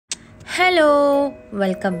Hello,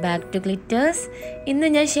 welcome back to glitters. ഇന്ന്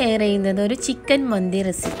ഞാൻ share ചെയ്യുന്നത് ഒരു ചിക്കൻ മന്തി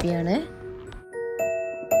റെസിപ്പിയാണ്.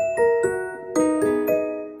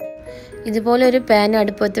 ഇതുപോലെ ഒരു പാൻ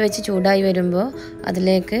അടുപ്പത്ത് വെച്ച് ചൂടായി വരുമ്പോൾ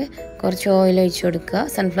അതിലേക്ക് കുറച്ച് ഓയിൽ ഒഴിച്ച് കൊടുക്കുക.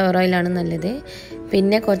 സൺഫ്ലവർ ഓയിലാണ് നല്ലത്.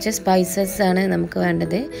 പിന്നെ കുറച്ച് സ്പൈസസ് ആണ് നമുക്ക്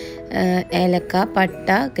വേണ്ടത്. ഏലക്ക, പട്ട,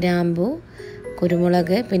 ഗ്രാമ്പു,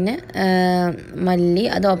 കുരുമുളക്, പിന്നെ മല്ലി.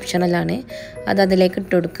 അത് ഓപ്ഷണലാണ്. അതിലേക്ക്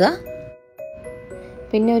ഇട്ട് കൊടുക്കുക.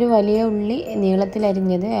 പിന്നെ ഒരു വലിയ ഉള്ളി നീളത്തിൽ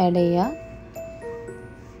അരിഞ്ഞത് ആഡ് ചെയ്യുക.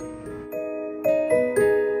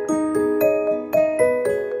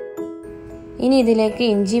 ഇനി ഇതിലേക്ക്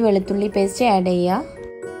ഇഞ്ചി വെളുത്തുള്ളി പേസ്റ്റ് ആഡ് ചെയ്യുക.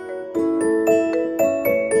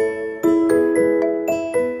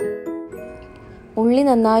 ഉള്ളി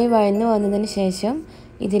നന്നായി വഴന്നു വന്നതിന് ശേഷം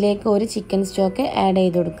ഇതിലേക്ക് ഒരു ചിക്കൻ സ്റ്റോക്ക് ആഡ്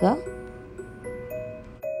ചെയ്ത് കൊടുക്കുക.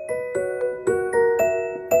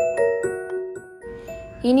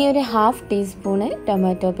 ഇനി ഒരു 1/2 ടീസ്പൂണ്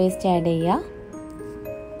ടൊമാറ്റോ പേസ്റ്റ് ആഡ് ചെയ്യുക.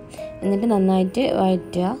 എന്നിട്ട് നന്നായിട്ട്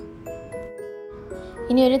വഴറ്റുക.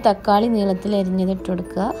 ഇനി ഒരു തക്കാളി നീളത്തിൽ അരിഞ്ഞത് ഇട്ട്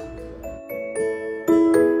കൊടുക്കുക.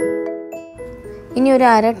 ഇനി ഒരു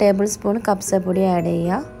 1/2 ടേബിൾ സ്പൂൺ കപ്സപ്പൊടി ആഡ്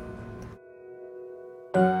ചെയ്യുക.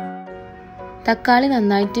 തക്കാളി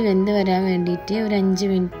നന്നായിട്ട് വെന്ത് വരാൻ വേണ്ടിയിട്ട് ഒരു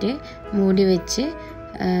 5 മിനിറ്റ് മൂടി വെച്ച്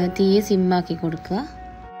തീ സിമ്മാക്കി കൊടുക്കുക.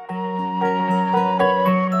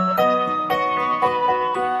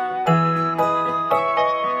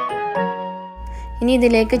 ഇനി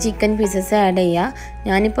ഇതിലേക്ക് ചിക്കൻ പീസസ് ആഡ് ചെയ്യുക.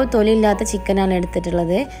 ഞാനിപ്പോൾ തൊലിയില്ലാത്ത ചിക്കനാണ്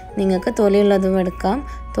എടുത്തിട്ടുള്ളത്. നിങ്ങൾക്ക് തൊലിയുള്ളതും എടുക്കാം.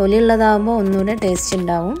 തൊലിയുള്ളതാകുമ്പോൾ ഒന്നുകൂടെ ടേസ്റ്റ്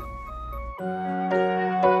ഉണ്ടാവും.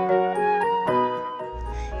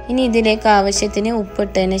 ഇനി ഇതിലേക്ക് ആവശ്യത്തിന്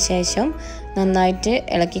ഉപ്പിട്ടതിന് ശേഷം നന്നായിട്ട്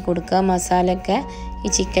ഇളക്കി കൊടുക്കുക. മസാലയൊക്കെ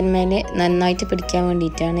ഈ ചിക്കൻ മേലെ നന്നായിട്ട് പിടിക്കാൻ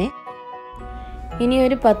വേണ്ടിയിട്ടാണ്. ഇനി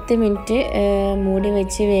ഒരു 10 മിനിറ്റ് മൂടി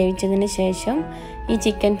വെച്ച് വേവിച്ചതിന് ശേഷം ഈ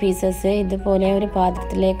ചിക്കൻ പീസസ് ഇതുപോലെ ഒരു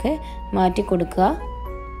പാത്രത്തിലേക്ക് മാറ്റി കൊടുക്കുക.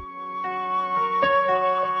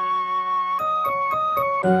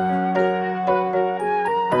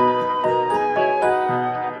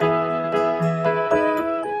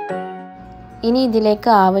 ഇനി ഇതിലേക്ക്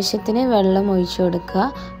ആവശ്യത്തിന് വെള്ളം ഒഴിച്ചു കൊടുക്കുക.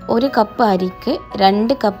 1 കപ്പ് അരിക്ക്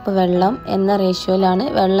 2 കപ്പ് വെള്ളം എന്ന റേഷ്യോയിലാണ്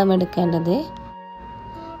വെള്ളം എടുക്കേണ്ടത്.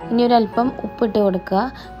 ഇനി ഒരല്പം ഉപ്പിട്ട് കൊടുക്കുക.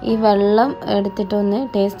 ഈ വെള്ളം എടുത്തിട്ടൊന്ന്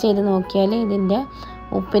ടേസ്റ്റ് ചെയ്ത് നോക്കിയാൽ ഇതിൻ്റെ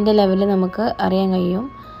ഉപ്പിൻ്റെ ലെവൽ നമുക്ക് അറിയാൻ കഴിയും.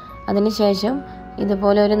 അതിനുശേഷം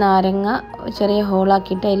ഇതുപോലെ ഒരു നാരങ്ങ ചെറിയ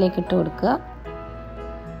ഹോളാക്കിയിട്ട് അതിലേക്ക് ഇട്ട് കൊടുക്കുക.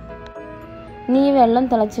 ഇനി ഈ വെള്ളം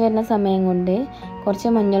തിളച്ച് വരുന്ന സമയം കൊണ്ട്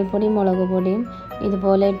കുറച്ച് മഞ്ഞൾപ്പൊടിയും മുളക് പൊടിയും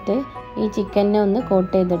ഇതുപോലെ ഇട്ട് ഈ ചിക്കനെ ഒന്ന്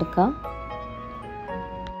കോട്ട് ചെയ്തെടുക്കാം.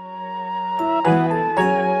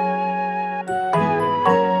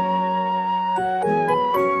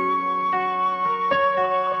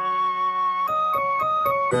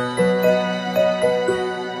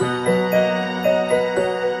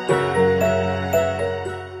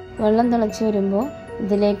 വെള്ളം തിളച്ച് വരുമ്പോൾ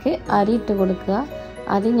ഇതിലേക്ക് അരി ഇട്ട് കൊടുക്കുക.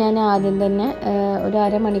 അത് ഞാൻ ആദ്യം തന്നെ ഒരു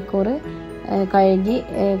അരമണിക്കൂർ കഴുകി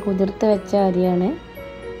കുതിർത്ത് വെച്ച അരിയാണ്.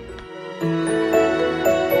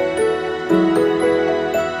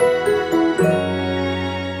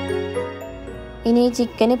 ഇനി ഈ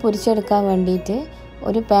ചിക്കന് പൊരിച്ചെടുക്കാൻ വേണ്ടിയിട്ട്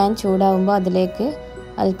ഒരു പാൻ ചൂടാവുമ്പോൾ അതിലേക്ക്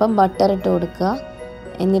അല്പം ബട്ടർ ഇട്ട് കൊടുക്കുക.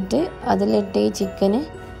 എന്നിട്ട് അതിലിട്ട് ഈ ചിക്കന്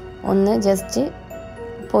ഒന്ന് ജസ്റ്റ്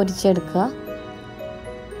പൊരിച്ചെടുക്കുക.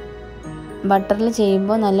 ബട്ടറിൽ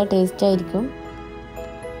ചെയ്യുമ്പോൾ നല്ല ടേസ്റ്റ് ആയിരിക്കും.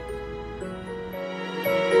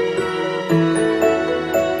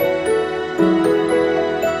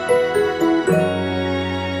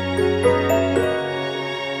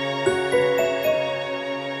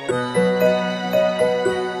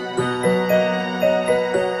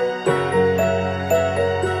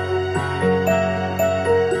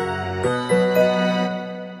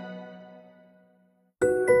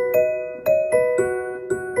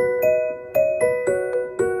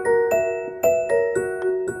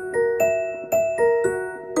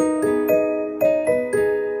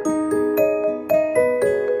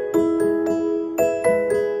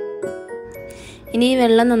 ഇനി ഈ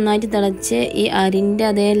വെള്ളം നന്നായിട്ട് തിളച്ച് ഈ അരിൻ്റെ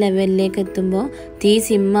അതേ ലെവലിലേക്ക് എത്തുമ്പോൾ തീ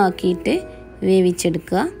സിമ്മാക്കിയിട്ട്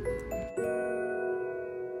വേവിച്ചെടുക്കുക.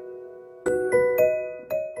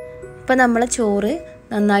 ഇപ്പോൾ നമ്മളെ ചോറ്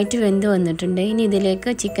നന്നായിട്ട് വെന്ത് വന്നിട്ടുണ്ട്. ഇനി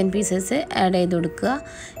ഇതിലേക്ക് ചിക്കൻ പീസസ് ആഡ് ചെയ്ത് കൊടുക്കുക.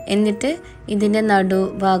 എന്നിട്ട് ഇതിൻ്റെ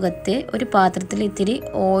നടുഭാഗത്ത് ഒരു പാത്രത്തിൽ ഇത്തിരി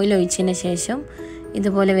ഓയിൽ ഒഴിച്ചതിന് ശേഷം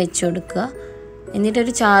ഇതുപോലെ വെച്ച് കൊടുക്കുക.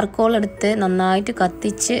 എന്നിട്ടൊരു ചാർക്കോൾ എടുത്ത് നന്നായിട്ട്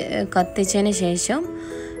കത്തിച്ചതിന് ശേഷം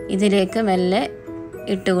ഇതിലേക്ക് മെല്ലെ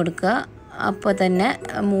ഇട്ട് കൊടുക്കുക. അപ്പോൾ തന്നെ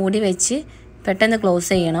മൂടി വെച്ച് പെട്ടെന്ന് ക്ലോസ്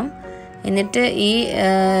ചെയ്യണം. എന്നിട്ട്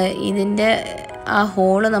ഇതിൻ്റെ ആ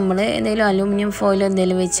ഹോള് നമ്മൾ എന്തെങ്കിലും അലൂമിനിയം ഫോയിലോ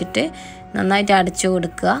എന്തെങ്കിലും വെച്ചിട്ട് നന്നായിട്ട് അടച്ചു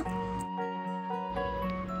കൊടുക്കുക.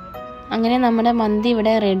 അങ്ങനെ നമ്മുടെ മന്തി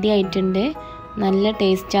ഇവിടെ റെഡി ആയിട്ടുണ്ട്. നല്ല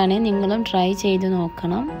ടേസ്റ്റാണ്. നിങ്ങളും ട്രൈ ചെയ്ത്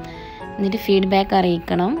നോക്കണം. എന്നിട്ട് ഫീഡ്ബാക്ക്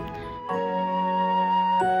അറിയിക്കണം.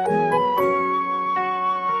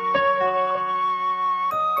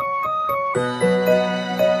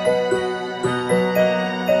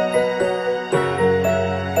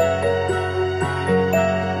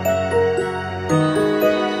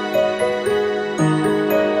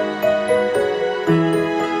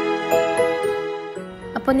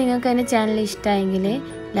 അപ്പോൾ നിങ്ങൾക്ക് എൻ്റെ ചാനൽ ഇഷ്ടമായെങ്കിൽ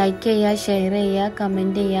ലൈക്ക് ചെയ്യുക, ഷെയർ ചെയ്യുക,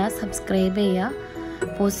 കമൻറ്റ് ചെയ്യുക, സബ്സ്ക്രൈബ് ചെയ്യുക.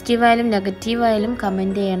 പോസിറ്റീവായാലും നെഗറ്റീവായാലും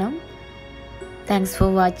കമൻറ്റ് ചെയ്യണം. Thanks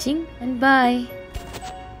for watching and by.